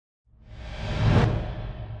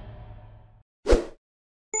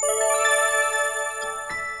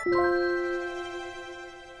Hi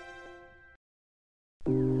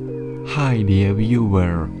dear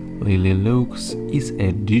viewer, Lilli Luxe is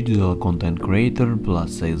a digital content creator,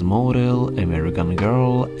 plus-size model, American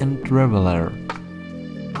girl and traveler.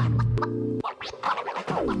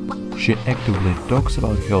 She actively talks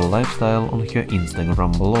about her lifestyle on her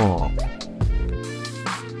Instagram blog.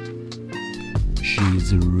 She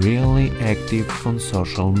is really active on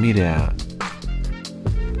social media.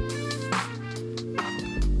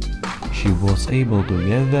 She was able to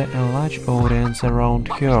gather a large audience around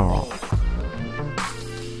her.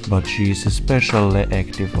 But she is especially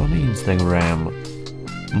active on Instagram.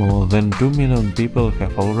 More than 2 million people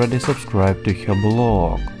have already subscribed to her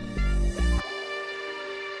blog.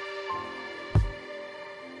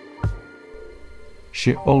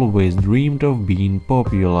 She always dreamed of being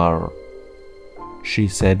popular. She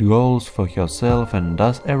set goals for herself and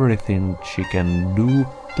does everything she can do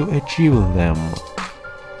to achieve them.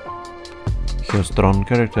 Her strong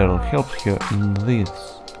character helps her in this.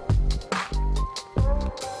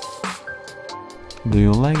 Do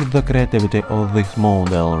you like the creativity of this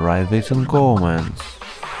model? Write this in comments.